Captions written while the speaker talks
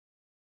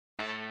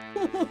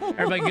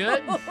Everybody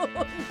good?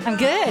 I'm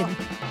good.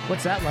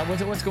 What's that?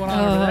 What's going on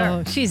over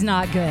there? She's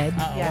not good. Uh-oh,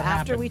 Yeah, what after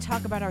happened? we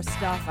talk about our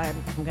stuff, I'm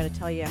going to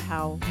tell you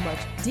how much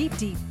deep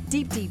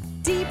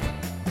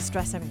the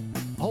stress I'm in.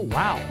 Oh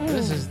wow,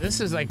 this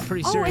is like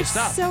pretty Oh, serious it's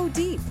stuff. so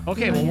deep.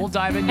 Okay, well we'll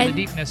dive into the And-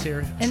 deepness here.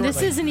 And this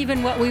shortly. isn't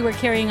even what we were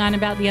carrying on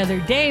about the other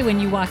day when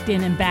you walked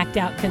in and backed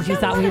out because you Got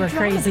a thought lot we of were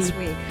drama crazy. this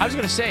week. I was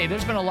going to say,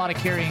 there's been a lot of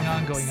carrying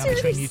on going on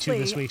between you two Seriously.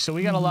 this week, so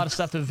we got a lot of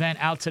stuff to vent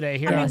out today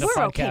here I mean, on the we're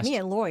podcast. okay. Me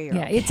and Lori are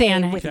Yeah, it's okay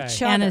Anna. with Okay.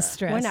 each other. Anna's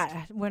stressed.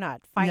 We're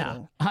not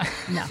fighting.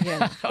 No.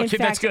 Yeah. Okay, In fact,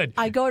 that's good.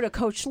 I go to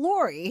Coach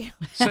Lori.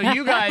 So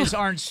you guys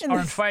aren't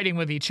fighting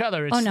with each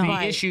other. It's Oh, no. the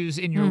Right. issues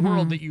in your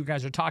world that you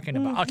guys are talking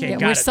about. Okay, Yeah,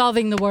 got we're it.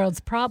 solving the world's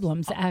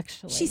problems,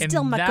 actually. She's And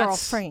still my that's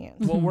girlfriend.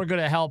 what we're going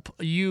to help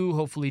you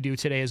hopefully do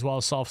today as well,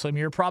 solve some of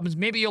your problems.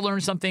 Maybe you'll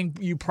learn something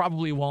you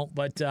probably won't,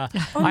 but Or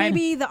I'm-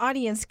 maybe the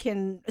audience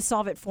can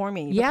solve it for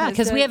me. Yeah,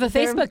 because we have a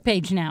they're- Facebook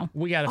page now.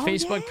 we got a Oh,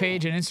 Facebook yeah.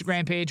 page, an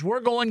Instagram page. We're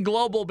going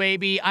global,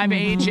 baby. I'm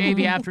AJ,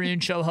 the afternoon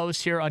show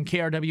host here on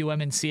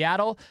KRWM in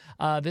Seattle.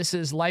 This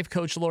is life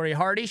coach Lori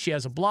Hardy. She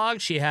has a blog.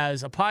 She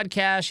has a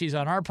podcast. She's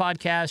on our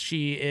podcast.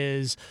 She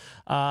is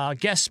a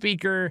guest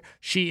speaker.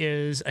 She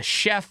is a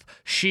chef.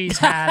 She's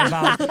had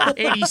about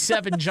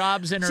 87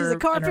 jobs in She's her a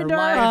carpenter. in her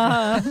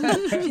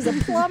life. She's a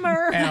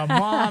plumber. And a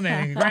mom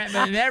and a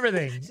grandma and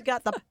everything. She's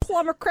got the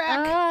plumber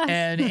crack.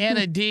 And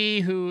Anna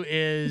D, who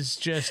is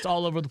just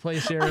all over the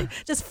place here.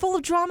 Just full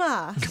of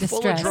drama. Full of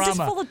Distressed. drama. Just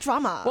full of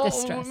drama. Well,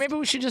 Distressed. maybe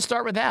we should just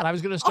start with that. I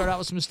was going to start out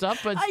with some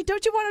stuff, but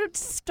Don't you want to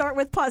start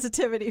with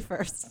positivity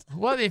first?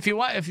 well, if you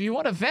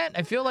want to vent,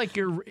 I feel like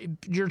you're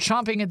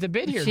chomping at the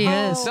bit here. She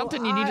is.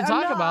 Something you need to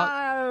talk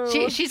about.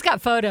 She's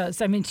got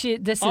photos. I mean,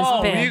 this is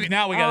big.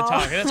 Now we got to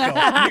talk. Let's go.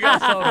 You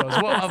got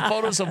photos.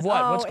 Photos of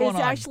what? What's going it's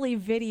on? actually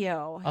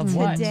video. Of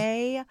what?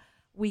 Today,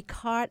 we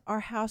caught our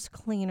house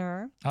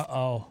cleaner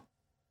Uh-oh.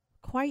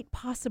 quite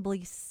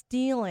possibly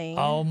stealing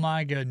Oh,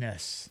 my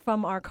goodness.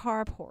 from our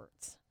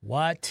carports.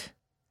 What?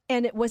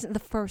 And it wasn't the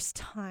first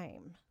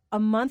time. A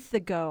month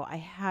ago, I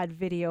had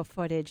video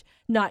footage.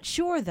 Not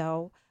sure,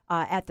 though,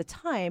 at the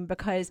time,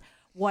 because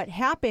what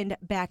happened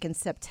back in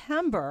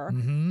September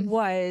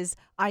was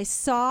I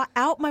saw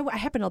I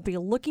happened to be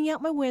looking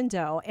out my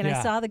window, and Yeah.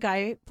 I saw the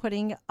guy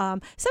putting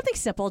something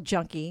simple,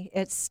 junky.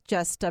 It's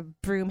just a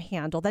broom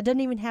handle that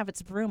doesn't even have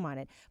its broom on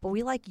it. But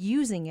we like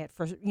using it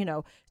for,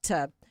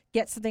 to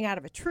get something out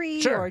of a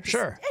tree Sure, or just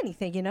sure.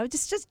 anything,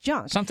 just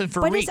junk. Something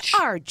for but reach. it's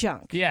our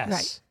junk. Yes.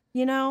 Right.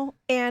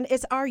 And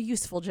it's our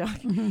useful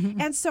junk.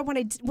 And so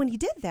when he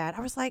did that,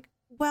 I was like,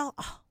 well,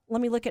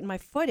 let me look at my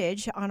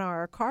footage on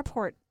our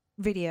carport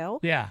video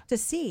Yeah. to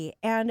see.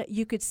 And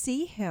you could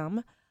see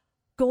him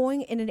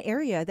going in an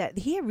area that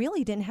he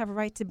really didn't have a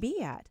right to be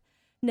at.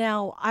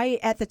 Now, I,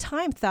 at the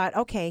time, thought,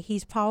 okay,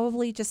 he's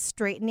probably just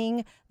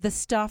straightening the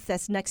stuff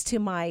that's next to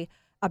my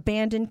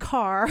abandoned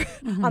car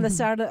on the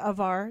side of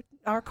our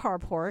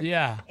carport.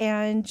 Yeah.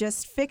 And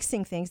just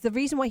fixing things. The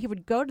reason why he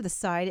would go to the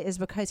side is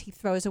because he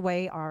throws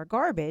away our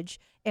garbage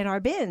in our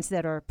bins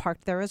that are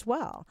parked there as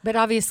well. But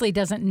obviously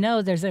doesn't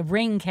know there's a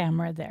Ring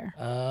camera there.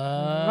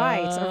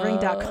 Right, a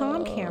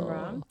Ring.com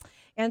camera.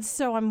 And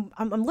so I'm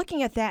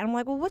looking at that and I'm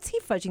like, well, what's he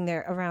fudging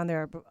there around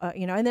there?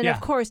 And then Yeah.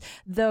 of course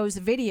those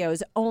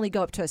videos only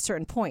go up to a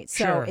certain point,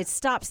 so Sure. it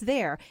stops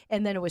there.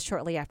 And then it was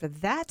shortly after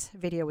that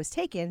video was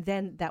taken.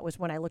 Then that was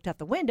when I looked out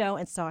the window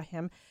and saw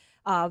him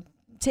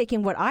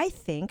taking what I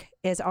think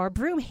is our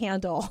broom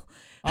handle.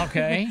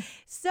 Okay.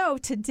 So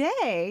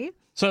today,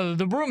 So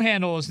the broom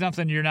handle is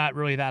nothing you're not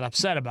really that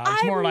upset about.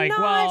 It's I'm more like, not,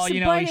 well,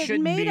 but it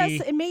shouldn't made be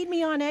it made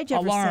me on edge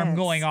ever alarm since.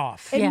 going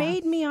off. It Yeah.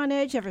 made me on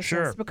edge ever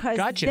Sure. since because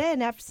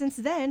Gotcha. since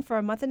then, for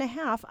a month and a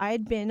half, I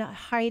had been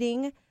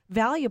hiding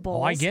valuables.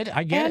 Oh, I get it.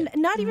 and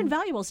not even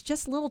valuables,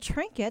 just little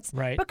trinkets.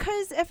 Right.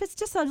 Because if it's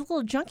just a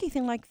little junky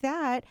thing like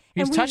that,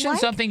 He's and we touching like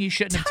something you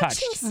shouldn't have touched.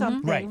 touching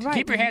something, Right. right?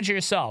 Keep your hands to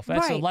yourself.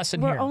 That's a right. lesson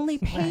We're here. only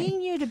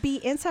paying you to be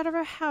inside of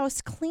our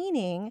house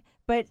cleaning,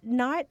 but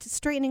not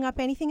straightening up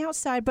anything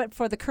outside. But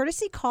for the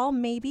courtesy call,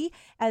 maybe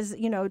as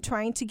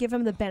trying to give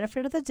him the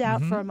benefit of the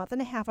doubt for a month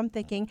and a half, I'm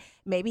thinking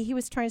maybe he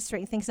was trying to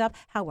straighten things up.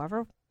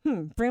 However,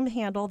 broom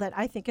handle that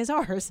I think is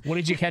ours. What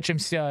did you catch him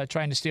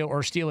trying to steal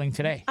or stealing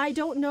today? I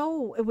don't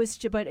know.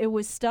 But it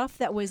was stuff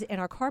that was in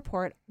our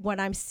carport. What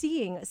I'm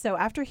seeing, so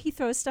after he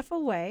throws stuff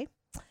away,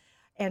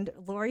 and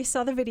Lori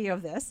saw the video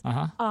of this,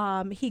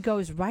 he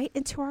goes right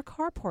into our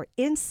carport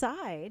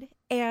inside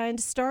and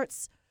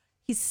starts.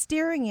 He's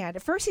staring at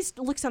it. First, he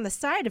looks on the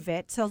side of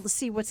it to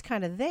see what's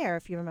kind of there,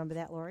 if you remember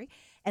that, Lori.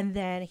 And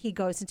then he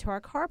goes into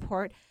our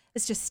carport.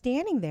 It's just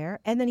standing there.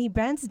 And then he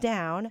bends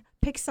down,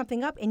 picks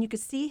something up, and you can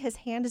see his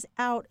hand is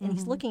out, and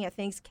he's looking at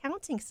things,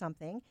 counting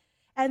something.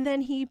 And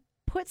then he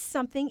puts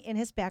something in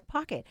his back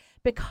pocket.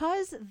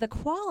 Because the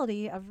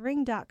quality of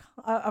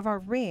our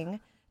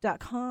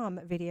Ring.com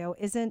video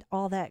isn't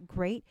all that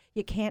great,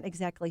 you can't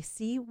exactly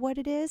see what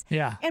it is.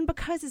 Yeah. And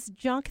because it's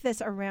junk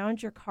that's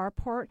around your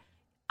carport,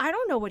 I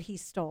don't know what he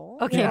stole.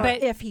 Okay,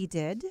 but- if he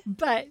did.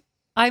 But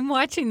I'm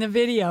watching the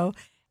video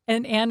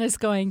and Anna's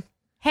going,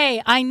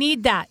 hey, I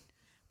need that.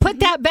 put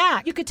that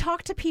back. You could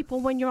talk to people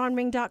when you're on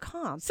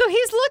Ring.com. So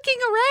he's looking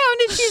around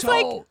and she's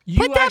like, you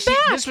put that actually,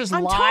 back. This was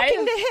I'm live?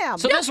 talking to him.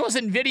 So this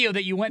wasn't video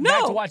that you went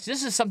back to watch.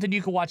 This is something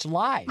you could watch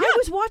live. I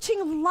was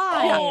watching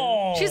live.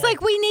 Oh. She's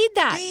like, we need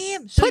that.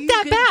 Damn. So put you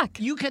that can- back.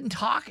 You can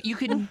talk. You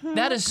can.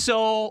 That is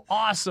so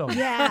awesome.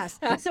 Yes.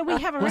 So we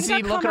have a Was he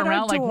Ring.com looking at our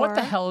around like, door. what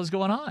the hell is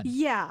going on?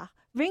 Yeah.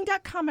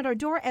 Ring.com at our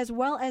door as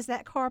well as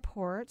that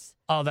carport.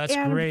 Oh, that's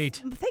And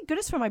great. Thank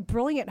goodness for my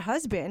brilliant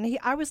husband.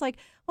 I was like,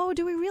 "Oh,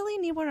 do we really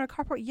need one in our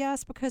carport?"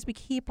 Yes, because we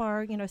keep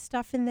our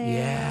stuff in there.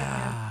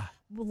 Yeah.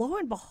 And lo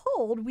and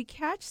behold, we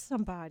catch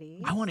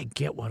somebody. I want to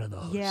get one of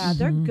those. Yeah,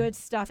 they're good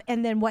stuff.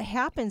 And then what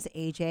happens,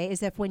 AJ,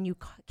 is if when you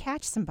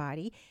catch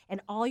somebody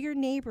and all your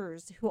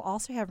neighbors who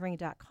also have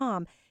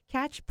Ring.com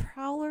catch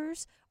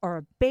prowlers or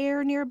a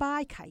bear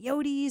nearby,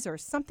 coyotes, or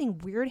something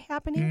weird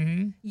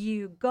happening,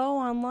 you go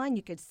online.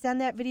 You could send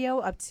that video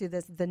up to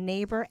the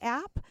neighbor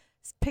app,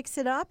 picks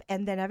it up,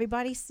 and then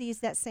everybody sees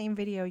that same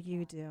video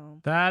you do.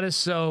 That is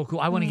so cool.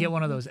 I want to get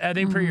one of those. Are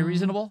they pretty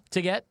reasonable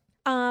to get?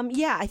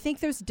 Yeah, I think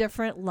there's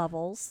different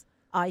levels.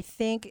 I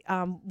think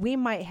we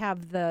might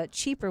have the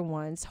cheaper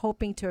ones,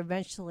 hoping to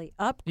eventually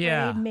upgrade.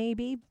 Yeah.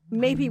 Maybe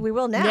we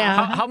will now.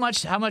 Yeah. How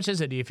much is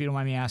it, if you don't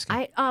mind me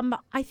asking?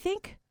 I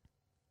think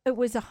it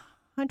was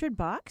 $100.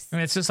 I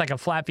mean, it's just like a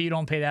flat fee. You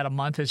don't pay that a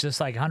month. It's just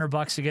like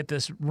 $100 to get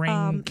this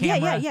Ring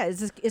camera. Yeah.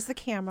 It's the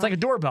camera. It's like a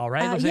doorbell,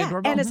 right? Looks like a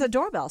doorbell. And it's a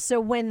doorbell.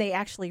 So when they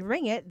actually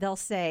ring it, they'll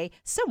say,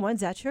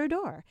 someone's at your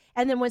door.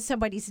 And then when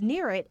somebody's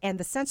near it and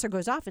the sensor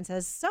goes off and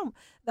says,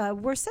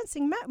 we're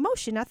sensing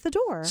motion at the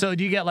door. So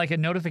do you get like a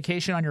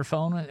notification on your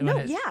phone when No,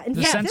 it- yeah. the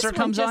this sensor one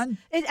comes on?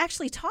 It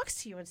actually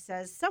talks to you and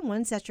says,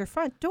 someone's at your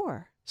front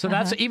door. So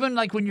that's even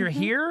like when you're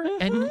here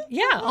and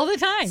Yeah, all the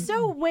time.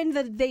 So when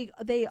they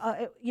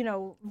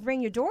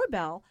ring your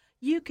doorbell,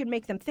 you can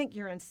make them think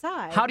you're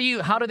inside. how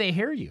do they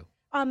hear you?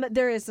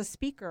 There is a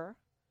speaker,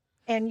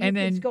 and you And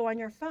can then- go on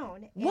your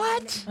phone. and-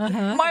 What?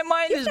 My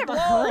mind is never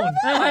blown.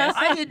 heard of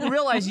I didn't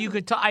realize you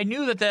could talk. I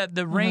knew that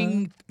the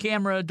Ring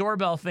camera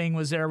doorbell thing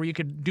was there where you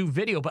could do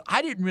video, but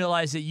I didn't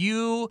realize that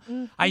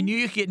I knew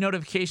you could get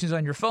notifications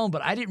on your phone,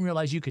 but I didn't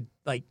realize you could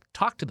like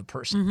talk to the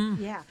person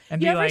Yeah.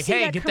 and You be ever like, see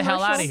 "Hey, that get the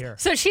hell out of commercial? here."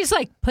 So she's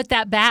like, put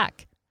that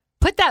back.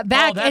 Put that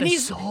back. that and is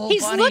he's so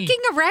he's funny. looking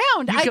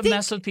around. You I can think,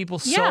 mess with people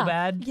so yeah.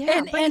 bad.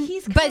 Yeah,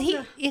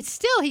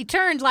 he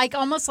turned like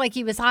almost like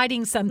he was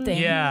hiding something.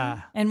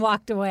 Yeah. And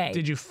walked away.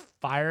 Did you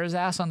fire his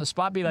ass on the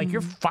spot? Be like,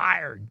 "You're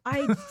fired."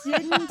 I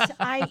didn't.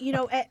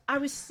 I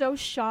was so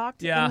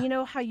shocked. Yeah. And you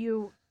know how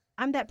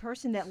I'm that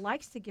person that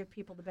likes to give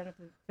people the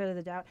benefit of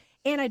the doubt,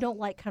 and I don't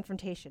like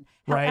confrontation.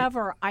 Right.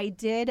 However, I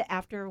did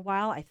after a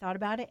while. I thought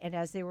about it, and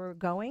as they were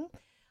going,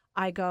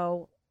 I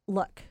go,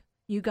 look,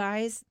 you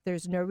guys,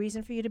 there's no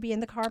reason for you to be in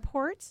the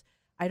carport.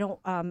 I don't.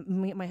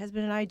 My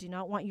husband and I do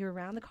not want you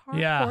around the carport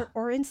Yeah.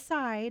 or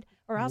inside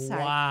or outside.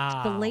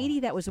 Wow. The lady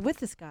that was with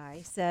this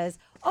guy says,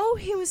 "Oh,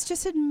 he was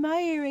just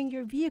admiring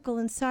your vehicle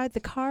inside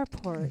the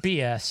carport."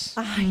 BS.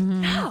 I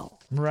know.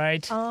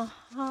 Right?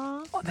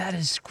 Uh-huh. Oh, that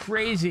is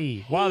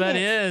crazy. Wow, that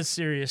is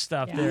serious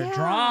stuff there. Yeah,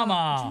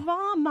 Drama.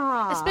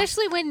 Drama.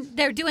 Especially when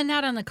they're doing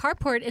that on the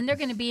carport and they're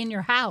going to be in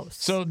your house.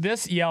 So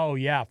this,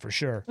 yeah, for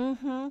sure.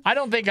 Mm-hmm. I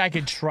don't think I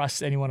could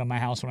trust anyone in my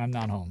house when I'm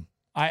not home.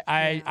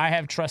 I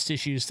have trust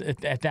issues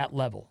at that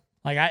level.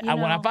 Like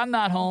if I'm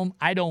not home,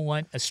 I don't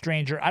want a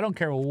stranger. I don't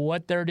care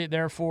what they're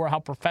there for, how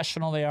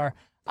professional they are.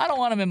 I don't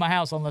want them in my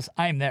house unless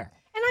I'm there.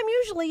 And I'm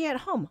usually at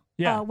home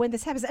Yeah. when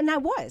this happens. And I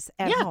was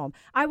at home.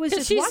 I was 'Cause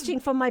just she's- watching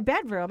from my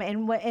bedroom.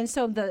 And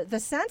so the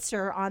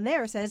sensor on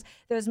there says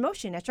there's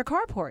motion at your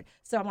carport.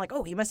 So I'm like,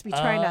 oh, he must be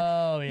trying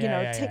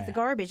to, take the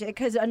garbage.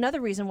 Because another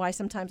reason why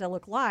sometimes I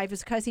look live is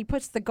because he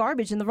puts the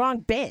garbage in the wrong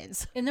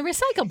bins. in the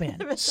recycle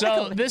bin.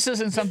 So this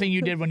isn't something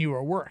you did when you were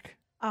at work.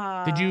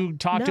 Did you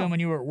talk to him when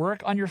you were at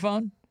work on your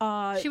phone?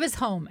 She was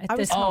home at I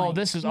this was- point. Oh,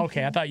 this is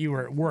okay. I thought you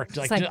were at work.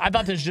 Like, like- I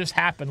thought this just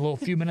happened a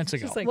few minutes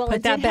ago. She's like, Well, put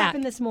it that did back.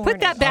 happen this morning. Put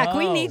that back.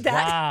 We Oh, need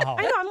that. Wow.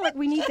 I know. I'm like,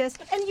 we need this.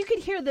 And you could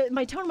hear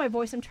my tone of my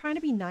voice. I'm trying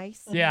to be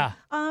nice. Yeah.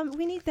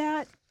 We need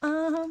that.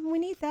 We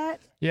need that.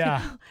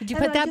 Yeah. Did you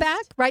And put I that back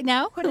just- right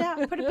now? Put it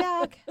out. Put it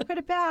back. Put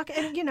it back.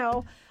 And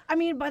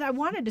but I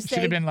wanted to say.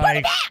 Should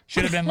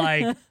have been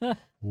like,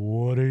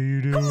 what are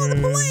you doing? Call the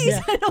police.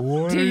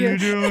 What are you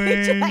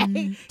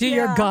doing? Do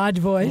your God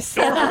voice.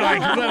 Or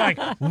like,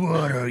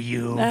 what are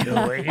you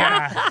doing?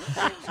 Yeah.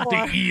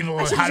 The evil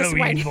I should've just Halloween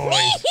went,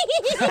 voice.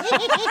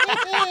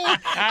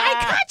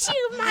 I caught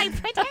you, my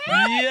pretty.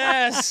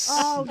 Yes.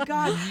 Oh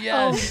God.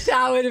 Yes.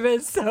 That would have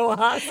been so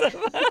awesome.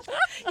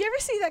 You ever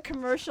see that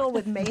commercial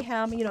with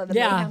Mayhem? The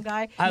Yeah. Mayhem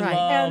guy. I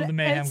love the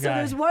Mayhem and so guy.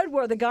 there's one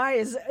where the guy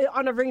is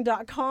on a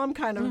Ring.com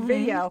kind of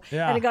video,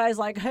 Yeah. and the guy's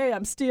like, "Hey,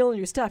 I'm stealing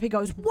your stuff." He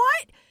goes,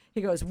 "What?" He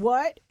goes,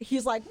 "What?"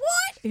 He's like,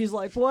 "What?" He's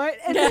like, "What?"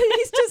 And then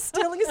he's just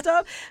stealing his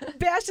stuff,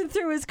 bashing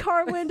through his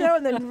car window,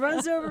 and then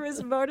runs over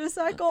his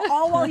motorcycle,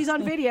 all while he's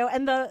on video.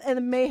 And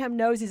the Mayhem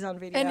knows he's on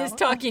video And is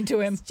talking to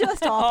him. It's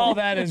just awful. Oh,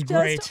 that is It's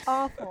great. Just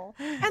awful.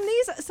 And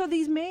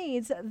these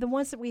maids, the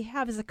ones that we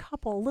have, is a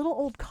couple, little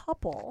old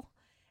couple.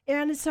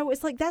 And so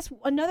it's like that's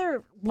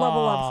another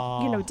level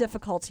of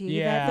difficulty.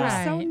 Yeah. That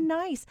they're so Right.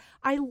 nice.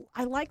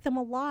 I like them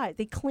a lot.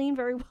 They clean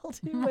very well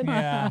too. And,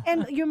 Yeah.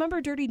 and you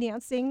remember Dirty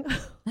Dancing?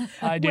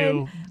 I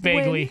do,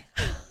 vaguely.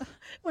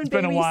 When It's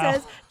been a Baby while.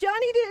 says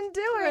Johnny didn't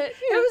do it.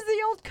 It was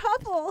the old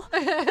couple,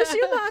 the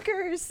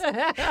Schumachers.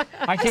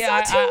 I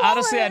can't. saw two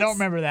Honestly, I don't wallets.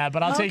 remember that,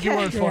 but I'll take your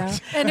word for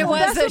it. And it was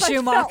That's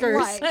the what I felt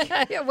Schumachers.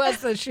 like. It was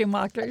the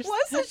Schumachers.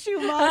 Was the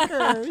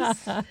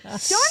Schumachers?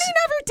 Johnny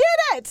never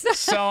did it.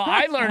 So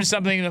I learned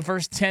something in the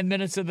first 10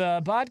 minutes of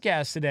the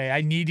podcast today.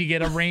 I need to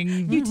get a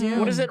Ring. You do.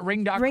 What is it?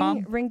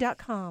 Ring.com?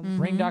 Ring.com.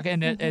 Ring.com.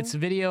 And it's a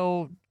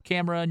video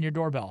camera in your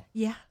doorbell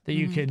Yeah. that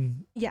you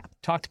can Yeah.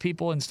 talk to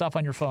people and stuff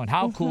on your phone.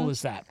 How cool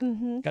is that?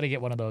 Got to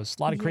get one of those.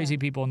 A lot of crazy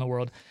people in the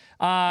world.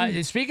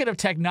 Speaking of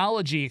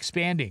technology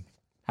expanding,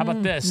 how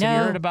about this? Have you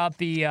No. heard about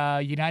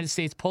the United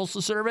States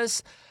Postal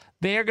Service?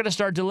 They are going to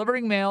start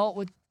delivering mail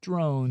with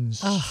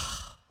drones.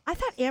 I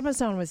thought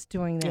Amazon was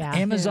doing that. Yeah.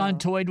 Amazon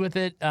too. toyed with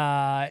it.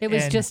 It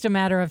was and just a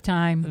matter of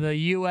time. the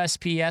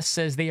USPS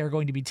says they are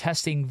going to be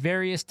testing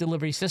various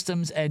delivery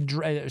systems and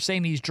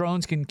saying these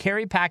drones can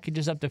carry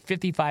packages up to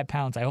 55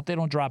 pounds. I hope they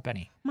don't drop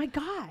any My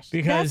gosh.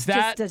 because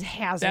that's just a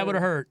hazard. that would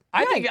hurt.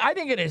 I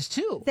think it is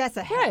too. That's a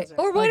Right. hazard.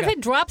 Or what Like if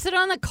it drops it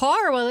on the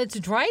car while it's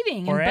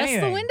driving Or and busts the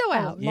anything. window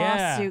out?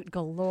 Yeah. Lawsuit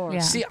galore. Yeah.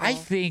 See, I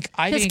think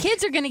Because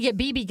kids are going to get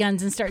BB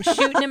guns and start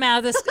shooting them out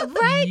of the sky.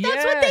 Right?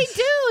 That's what they Yes.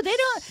 do. They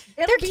don't.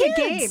 It'll they're be kids.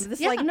 a game.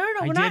 It's Yeah. like, no,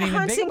 I we're not didn't even think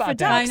hunting for about that.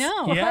 ducks. I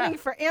know. We're Yeah. hunting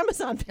for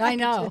Amazon packages. I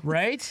know.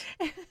 right?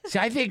 See,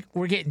 I think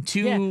we're getting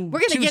too. Yeah. We're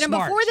going to too get them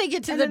smart. before they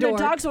get to And the then door.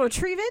 the dogs will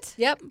retrieve it.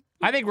 Yep.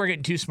 I think we're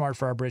getting too smart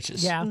for our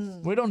britches. Yeah.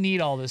 We don't need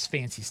all this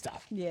fancy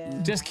stuff. Yeah.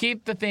 Just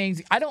keep the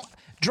things.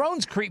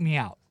 Drones creep me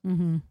out.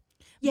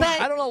 Yeah.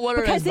 I don't know what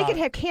it is. Because they about could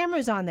it. have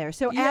cameras on there.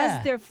 So Yeah.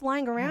 as they're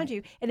flying around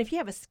you, and if you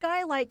have a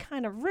skylight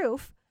kind of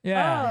roof,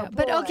 Yeah. oh,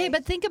 But boy. okay,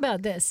 but think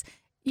about this.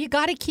 You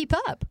got to keep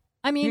up.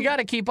 I mean, You got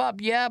to keep up,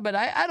 yeah, but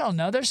I don't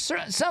know. There's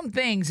some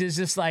things is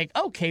just like,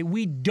 okay,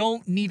 we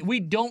don't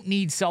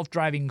need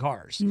self-driving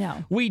cars.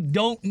 No. We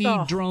don't need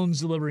Oh.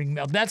 drones delivering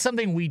mail. That's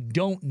something we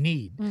don't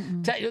need.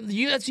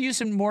 Let's use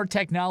some more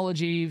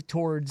technology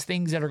towards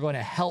things that are going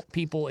to help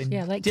people in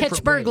yeah, like different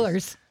catch burglars.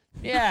 ways.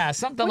 Yeah,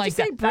 something What'd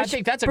like you that. say, I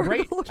think that's a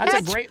great burglars? that's a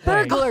Catch great way.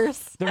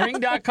 burglars. The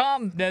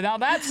Ring.com. Now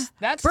that's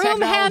Broom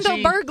technology.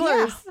 handle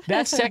burglars.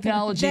 That's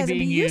technology That'd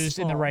being be used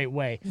in the useful. right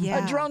way.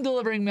 Yeah. A drone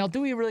delivering mail, do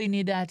we really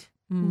need that?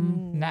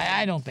 Nah,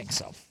 I don't think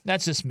so.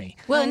 That's just me.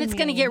 Well, and it's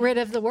going to get rid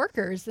of the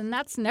workers, and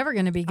that's never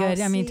going to be good.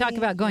 I mean, talk see,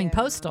 about going yeah.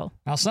 postal.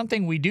 Now,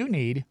 something we do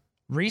need,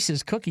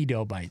 Reese's Cookie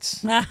Dough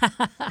Bites.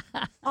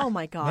 Oh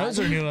my God. Those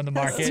are new on the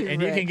market, too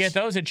and you can rich. get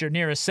those at your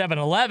nearest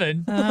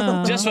 7-Eleven.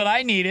 Oh. Just what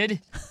I needed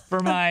for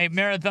my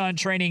marathon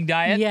training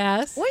diet.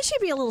 Yes. Wouldn't you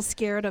be a little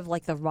scared of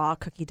like the raw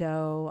cookie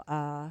dough?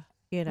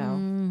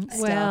 Stuff?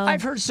 well,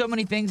 I've heard so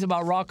many things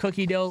about raw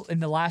cookie dough in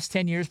the last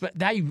 10 years, but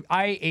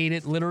I ate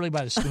it literally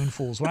by the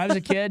spoonfuls. When I was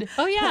a kid,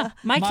 Oh, yeah.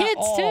 My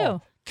kids,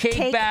 too.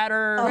 Cake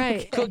batter,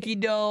 Right. cookie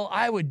dough.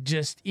 I would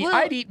just eat. Well-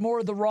 I'd eat more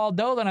of the raw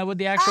dough than I would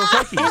the actual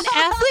cookies. And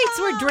athletes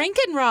were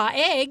drinking raw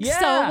eggs. Yeah.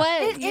 So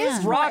what? It yeah.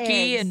 is raw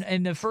Rocky eggs. and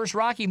in the first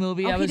Rocky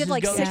movie, Oh, I he was did his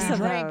like go-to 6 of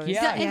drink. those.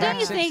 Yeah, And Yeah. don't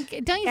you six. think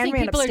And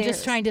ran people are upstairs.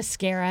 just trying to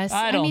scare us?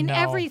 I don't mean, know.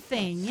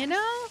 everything, you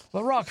know?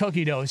 But raw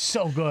cookie dough is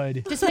so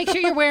good. Just make sure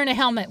you're wearing a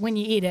helmet when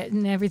you eat it,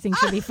 and everything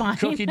should be fine.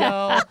 Cookie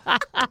dough.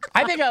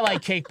 I think I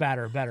like cake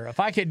batter better. If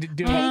I could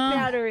do Cake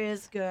batter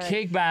is good.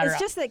 Cake batter. It's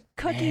just that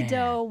cookie Man.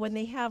 dough when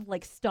they have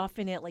like stuff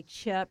in it, like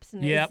chips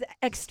and Yep. it's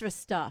extra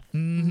stuff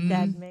Mhm.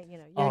 that make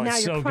Oh, now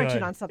it's you're so crunching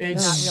good. on something,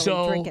 It's not really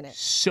so, drinking it.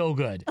 so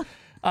good.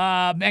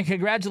 And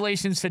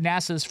congratulations to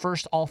NASA's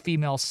first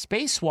all-female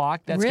spacewalk.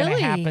 That's going to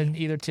Really? happen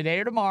either today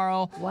or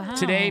tomorrow. Wow.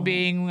 Today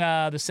being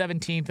the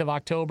 17th of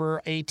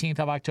October, 18th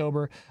of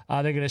October.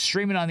 They're going to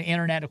stream it on the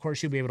internet. Of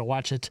course, you'll be able to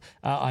watch it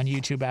on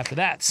YouTube after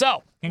that.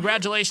 So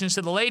congratulations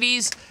to the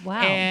ladies.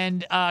 Wow.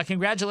 And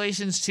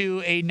congratulations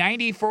to a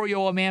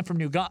 94-year-old man from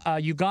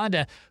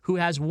Uganda who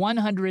has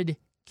 100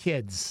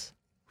 kids.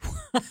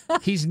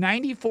 He's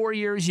 94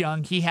 years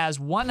young. He has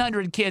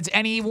 100 kids,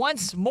 and he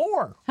wants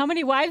more. How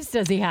many wives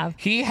does he have?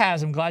 He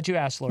has, I'm glad you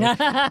asked, Lori,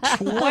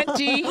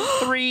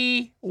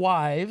 23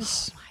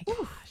 wives,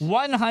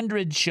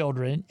 100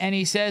 children, and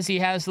he says he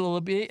has the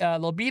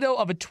libido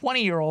of a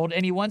 20-year-old,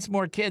 and he wants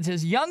more kids.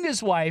 His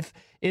youngest wife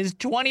is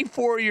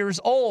 24 years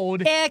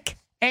old Ick.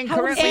 and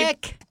How old is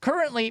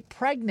currently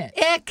pregnant.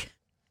 Ick.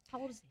 How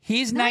old is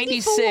He's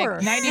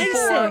 94.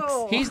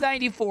 94. He's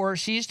 94.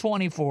 She's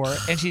 24,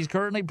 and she's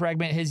currently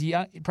pregnant. His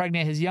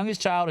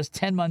youngest child is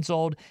 10 months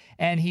old,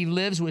 and he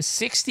lives with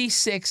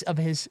 66 of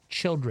his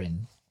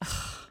children.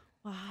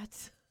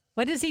 what?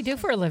 What does he do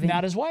for a living?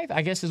 Not his wife.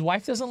 I guess his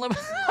wife doesn't live.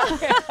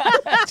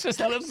 Just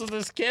lives with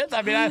his kids.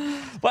 I mean,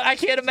 but I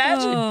can't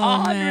imagine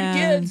 100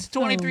 man. kids,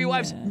 23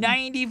 wives,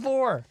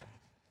 94.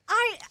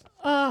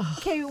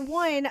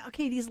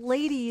 Okay, these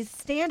ladies,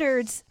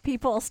 standards.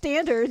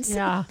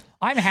 Yeah.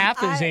 I'm half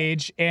his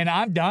age, and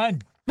I'm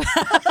done.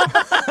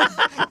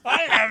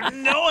 I have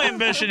no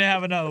ambition to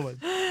have another one.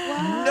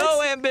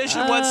 No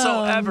ambition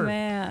whatsoever. Oh,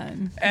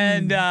 man.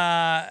 And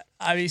I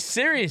mean,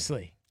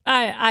 seriously,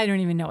 I don't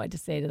even know what to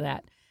say to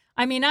that.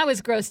 I mean, I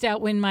was grossed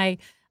out when my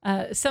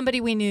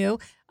somebody we knew,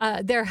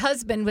 their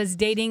husband was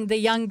dating the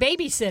young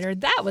babysitter.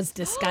 That was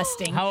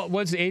disgusting.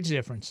 What's the age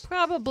difference?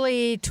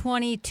 Probably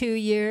 22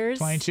 years.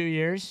 22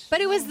 years? But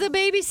it was the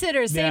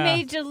babysitter, same Yeah.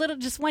 age,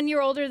 just 1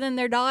 year older than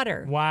their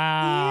daughter.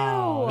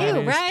 Wow. Ew, That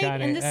is right?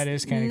 kinda- And this that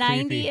is kind of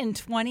 90 creepy. and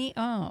 20.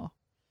 Oh.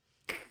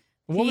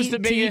 What was the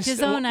to each biggest?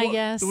 his own, I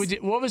guess.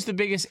 What was the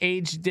biggest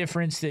age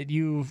difference that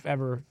you've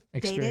ever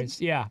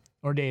experienced? Yeah,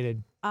 or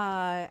dated.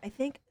 I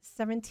think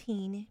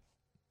 17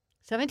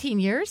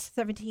 years?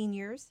 17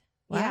 years.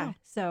 Wow. Yeah.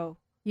 So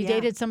You yeah.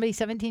 dated somebody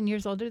 17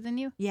 years older than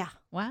you? Yeah.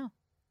 Wow.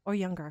 Or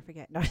younger, I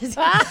forget. No,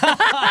 So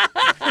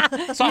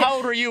how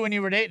old were you when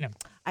you were dating him?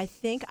 I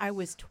think I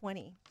was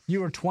 20.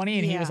 You were 20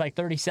 and he was Yeah. like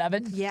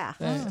 37? Yeah.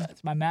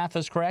 My math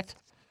is correct.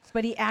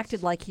 But he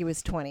acted like he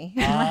was 20.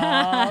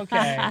 Oh,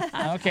 okay.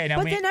 Okay. Now,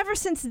 But then ever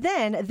since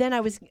then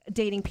I was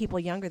dating people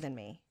younger than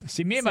me.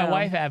 see, me and my so-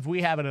 wife have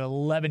an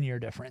 11-year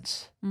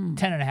difference,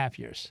 10 and a half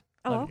years.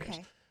 Oh, 11 years.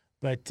 okay.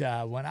 But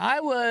when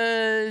I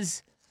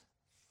was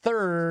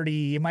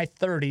 30, in my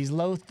 30s,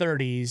 low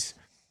 30s,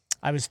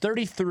 I was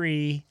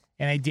 33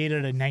 and I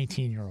dated a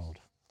 19-year-old.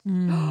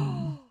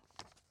 And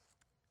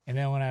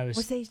then when I was,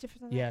 What's the age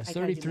difference? on that? yeah, I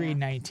gotta do 33, math.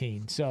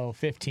 19, so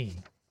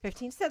 15.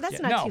 15. So that's Yeah,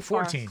 not no, too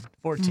far. 14.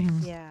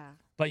 14. Yeah.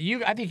 But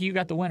I think you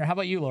got the winner. How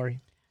about you,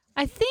 Lori?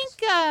 I think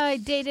I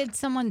dated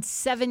someone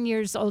 7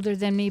 years older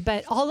than me,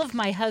 but all of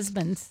my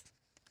husbands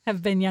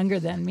have been younger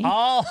than me.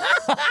 Oh,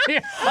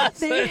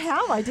 They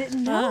have. I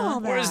didn't know all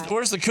that.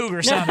 where's the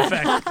cougar sound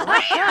effect?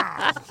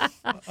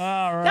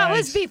 All right. That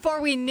was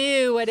before we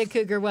knew what a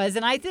cougar was,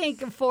 and I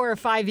think 4 or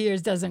 5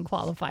 years doesn't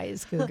qualify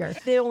as cougar.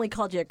 They only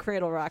called you a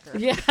cradle rocker.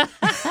 Yeah.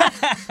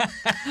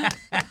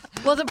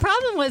 Well, the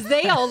problem was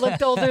they all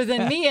looked older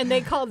than me, and they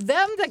called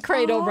them the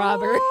cradle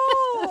robber.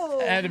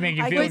 Oh. Had to make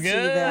you I feel could see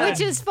good. that. Which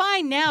is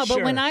fine now,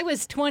 but when Sure. I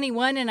was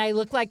 21 and I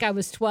looked like I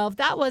was 12,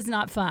 that was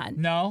not fun.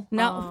 No?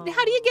 No.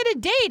 How do you get a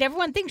date?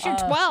 Everyone thinks you're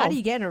 12. How do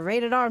you get in a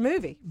rated R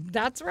movie?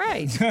 That's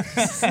right.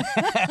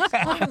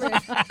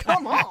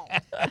 Come on.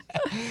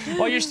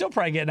 Well, you're still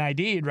probably getting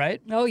ID'd,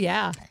 right? Oh,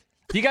 yeah.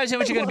 You guys know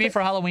what you're going to be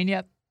for Halloween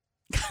yet?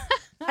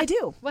 I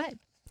do. What?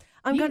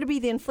 I'm going to be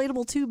the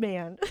inflatable tube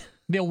man.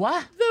 The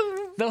what?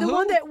 The The who?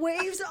 one that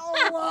waves all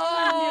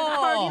along near the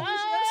car Oh.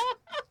 dealership.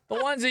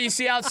 The ones that you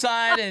see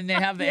outside and they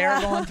have the air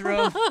going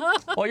through.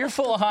 Well, you're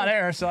full of hot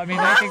air, so I mean,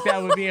 I think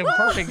that would be a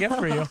perfect gift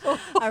for you.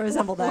 I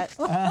resemble that.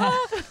 How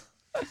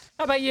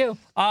about you?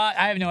 I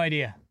have no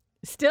idea.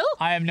 Still?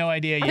 I have no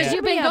idea Because yet.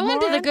 you've been Yeah, going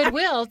to the moron.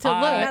 Goodwill to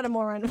I'm look. not a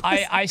moron.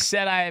 I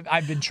said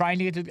I've been trying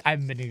to get to. I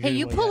haven't been to. Hey,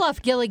 you Goodwill pull yet.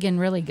 off Gilligan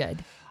really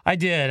good. I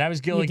did. I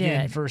was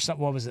Gilligan did. for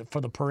what was it? For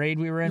the parade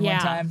we were in Yeah.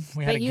 one time.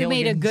 We But you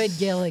made a Gilligan's.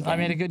 good Gilligan. I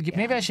made a good.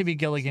 Maybe I should be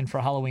Gilligan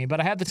for Halloween.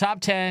 But I have the top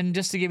 10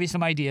 just to give you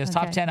some ideas.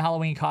 Top Okay. 10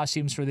 Halloween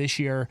costumes for this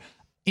year.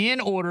 In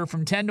order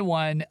from 10 to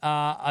 1,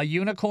 a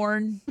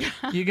unicorn.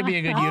 You could be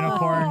a good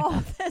unicorn.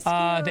 Oh, that's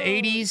The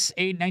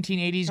cute.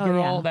 1980s Oh,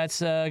 girl. yeah.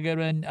 That's a good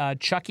one.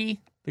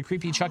 Chucky, the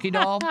creepy Chucky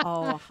doll.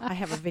 Oh, I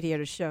have a video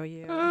to show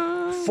you.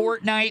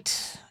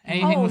 Fortnite.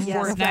 Anything Oh, with yes,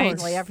 Fortnite.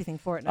 definitely everything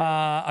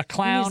Fortnite. A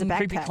clown, a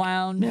creepy backpack.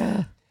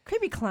 clown.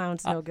 Creepy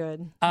clown's no good.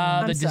 The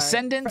I'm sorry.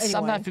 Descendants. For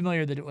I'm not anyone. familiar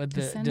with the Descendants? I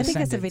Descendants. think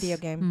that's a video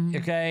game.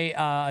 Okay,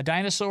 a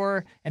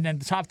dinosaur, and then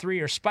the top 3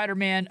 are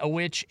Spider-Man, a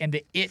witch, and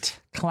the It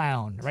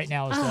clown. Right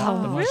now is the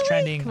most really?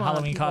 trending Come on,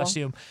 Halloween people.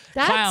 costume.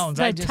 That's Clowns.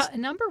 the I just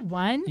number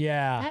one?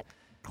 yeah. That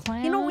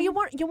clown? You know, you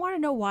want to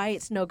know why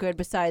it's no good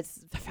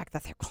besides the fact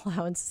that they're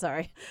clowns.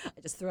 Sorry,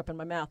 I just threw up in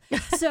my mouth.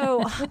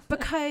 So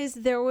because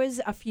there was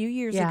a few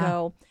years Yeah.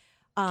 ago,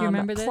 you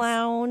remember this?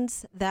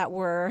 clowns that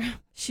were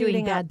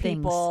shooting bad at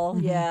people,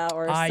 things. yeah,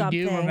 or I do something.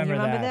 You remember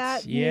remember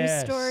that. that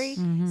Yes. news story?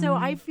 So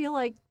I feel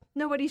like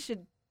nobody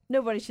should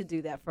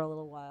do that for a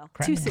little while.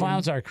 Too soon.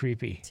 Clowns are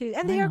creepy.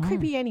 And they are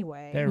creepy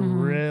anyway. They're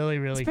really,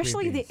 really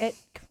Especially creepy. the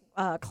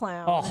It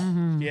clown.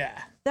 Oh, yeah.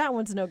 That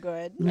one's no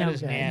good. That No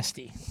is good.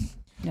 nasty.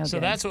 No So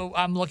good. that's what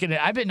I'm looking at.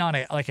 I've been on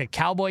a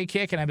cowboy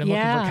kick, and I've been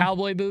looking Yeah. for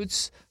cowboy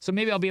boots. So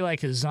maybe I'll be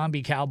like a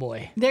zombie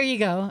cowboy. There you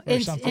go.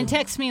 And, something. and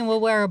text me and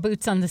we'll wear our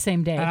boots on the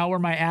same day. And I'll wear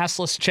my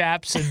assless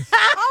chaps and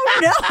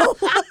Oh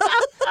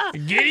no!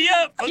 giddy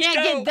up. Let's Can't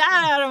go. get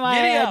that out of my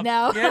Giddy head up.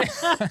 now. Giddy-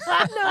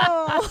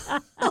 No!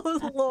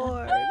 Oh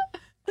Lord!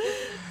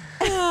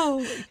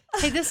 Oh.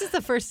 Hey, this is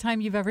the first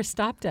time you've ever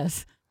stopped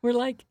us. We're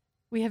like,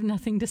 we have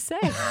nothing to say.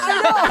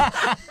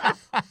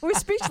 We're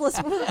speechless.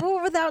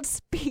 We're without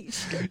speech.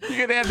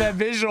 You're gonna have that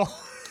visual.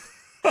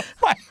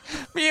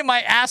 Me and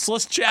my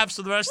assless chaps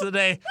for the rest of the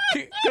day.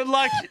 Good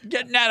luck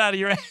getting that out of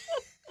your head.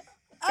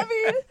 I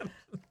mean,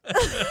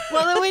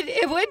 Well,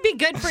 it would be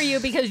good for you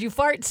because you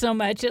fart so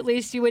much. At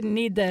least you wouldn't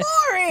need the.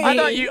 sorry.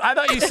 I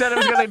thought you said it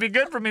was gonna be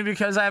good for me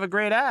because I have a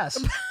great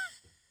ass.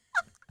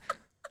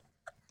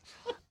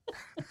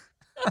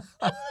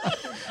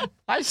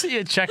 I see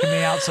you checking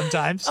me out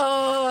sometimes.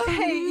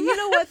 Hey, you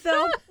know what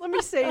though? Let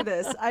me say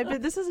this.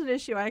 This is an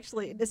issue.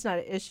 Actually, it's not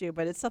an issue,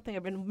 but it's something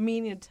I've been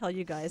meaning to tell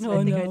you guys. Oh,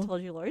 I think I no.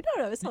 told you, Lori.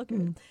 No, it's all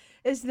good.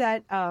 Is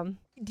that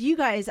you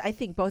guys? I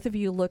think both of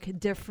you look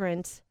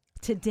different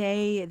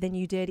today than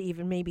you did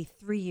even maybe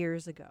 3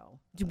 years ago.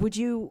 Would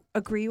you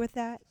agree with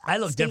that? I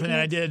look different than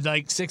I did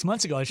like 6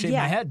 months ago. I shaved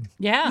my head.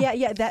 Yeah.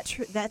 Yeah, that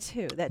too.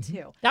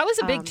 That was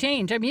a big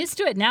change. I'm used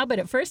to it now, but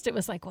at first it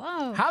was like,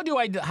 whoa. How do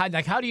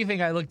you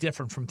think I look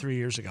different from 3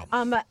 years ago?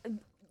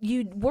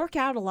 You work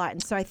out a lot,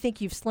 and so I think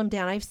you've slimmed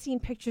down. I've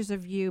seen pictures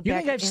of you. You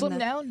think I've slimmed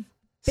down?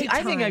 See,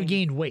 I think I've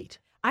gained weight.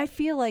 I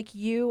feel like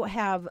you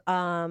have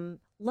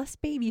less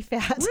baby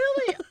fat.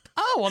 Really?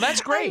 Oh, well,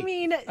 that's great. I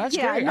mean, that's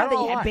yeah, great. not that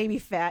you had baby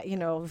fat,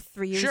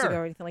 3 years Sure. ago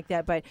or anything like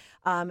that, but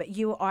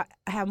you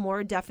have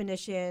more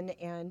definition,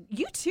 and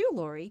you too,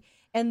 Lori.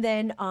 And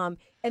then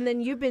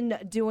you've been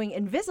doing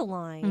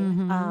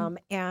Invisalign,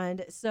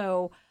 and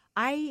so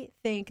I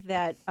think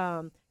that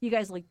you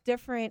guys look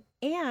different,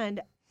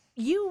 and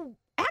you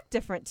act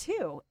different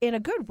too, in a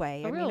good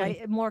way. Oh, I really?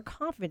 mean, more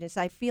confidence.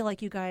 I feel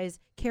like you guys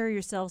carry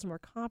yourselves more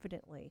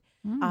confidently.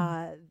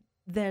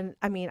 Then,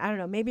 I mean, I don't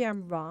know. Maybe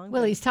I'm wrong.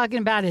 Well, but- he's talking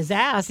about his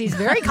ass. He's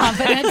very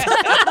confident. I'm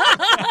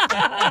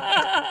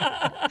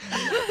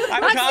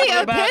That's confident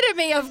the about-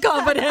 epitome of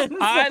confidence.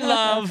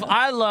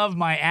 I love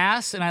my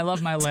ass and I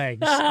love my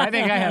legs. I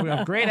think I have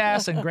a great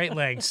ass and great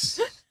legs.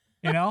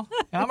 And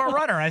I'm a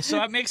runner, so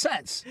that makes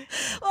sense.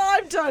 Oh,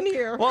 I'm done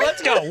here. Well,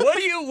 let's go. What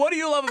do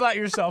you love about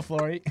yourself,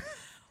 Lori?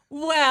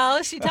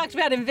 Well, she talked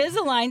about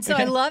Invisalign, so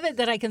I love it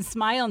that I can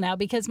smile now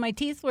because my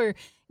teeth were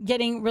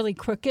getting really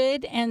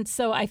crooked, and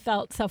so I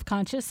felt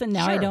self-conscious, and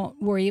now I Sure.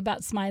 don't worry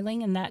about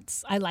smiling, and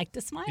I like to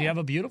smile. You have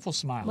a beautiful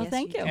smile. Well,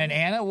 thank you. And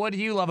Anna, what do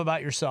you love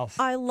about yourself?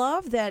 I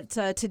love that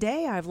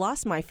today I've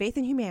lost my faith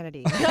in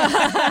humanity.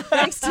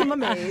 Thanks to my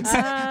maids.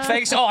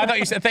 Thanks. Oh, I thought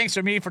you said thanks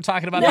for me for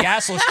talking about the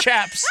assless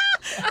chaps.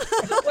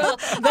 Well,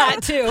 that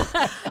too.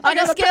 On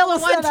a gotta scale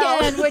of balance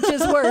that 1 to 10, which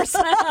is worse?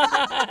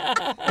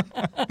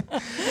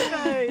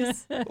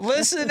 Nice.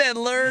 Listen and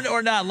learn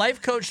or not.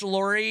 Life Coach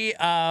Lori,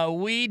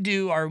 we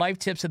do our life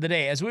tips of the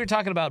day. As we were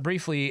talking about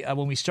briefly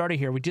when we started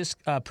here, we just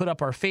put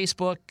up our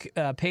Facebook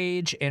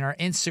page and our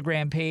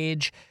Instagram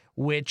page,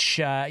 which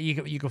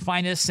you can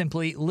find us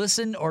simply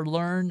listen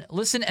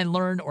and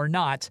learn or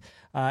not.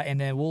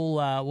 And then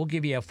we'll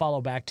give you a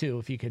follow back too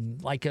if you can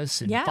like us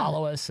and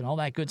follow us and all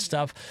that good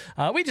stuff.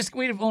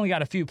 We've only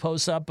got a few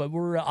posts up, but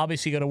we're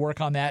obviously going to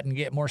work on that and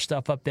get more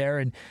stuff up there.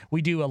 And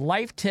we do a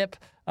life tip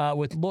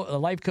with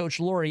Life Coach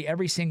Lori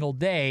every single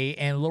day.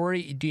 And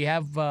Lori, do you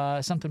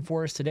have something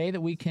for us today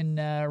that we can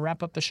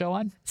wrap up the show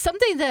on?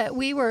 Something that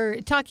we were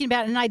talking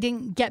about, and I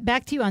didn't get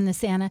back to you on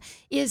this, Anna,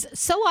 is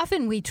so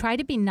often we try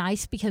to be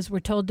nice because we're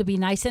told to be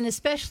nice, and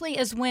especially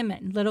as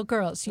women, little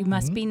girls, you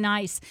must be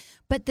nice.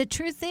 But the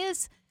truth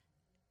is,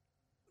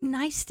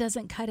 nice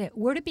doesn't cut it.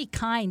 We're to be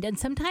kind, and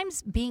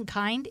sometimes being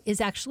kind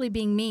is actually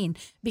being mean,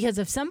 because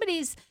if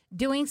somebody's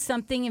doing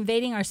something,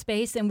 invading our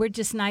space, and we're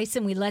just nice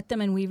and we let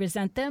them and we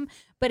resent them,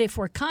 but if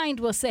we're kind,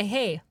 we'll say,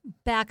 hey,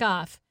 back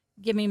off,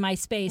 give me my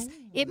space.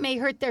 It may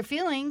hurt their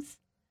feelings,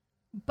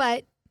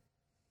 but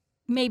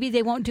maybe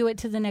they won't do it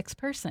to the next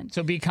person.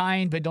 So be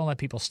kind, but don't let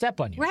people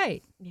step on you.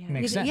 Right.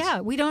 Makes sense.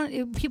 Yeah, we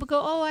don't. People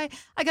go, oh, I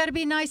got to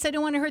be nice. I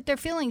don't want to hurt their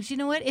feelings. You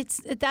know what?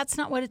 That's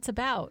not what it's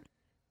about.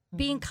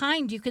 Being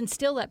kind, you can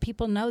still let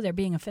people know they're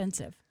being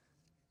offensive.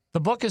 The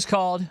book is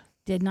called?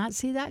 Did not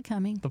see that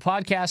coming. The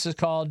podcast is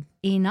called?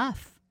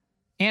 Enough.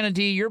 Anna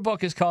D., your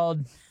book is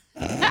called?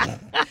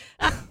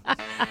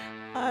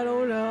 I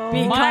don't know.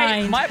 Be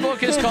kind. My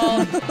book is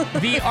called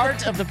The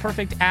Art of the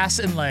Perfect Ass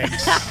and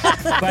Legs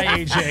by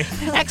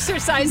AJ.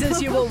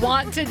 Exercises you will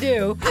want to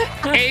do.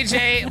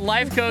 AJ,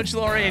 Life Coach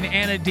Lori, and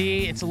Anna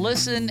D. It's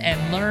listen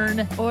and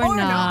learn Or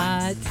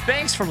not.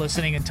 Thanks for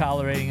listening and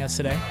tolerating us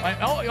today.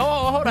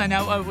 Oh, hold on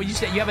now. You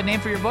said you have a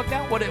name for your book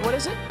now? What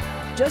is it?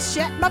 Just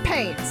shat my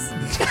pants.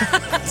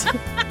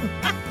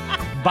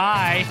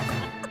 Bye.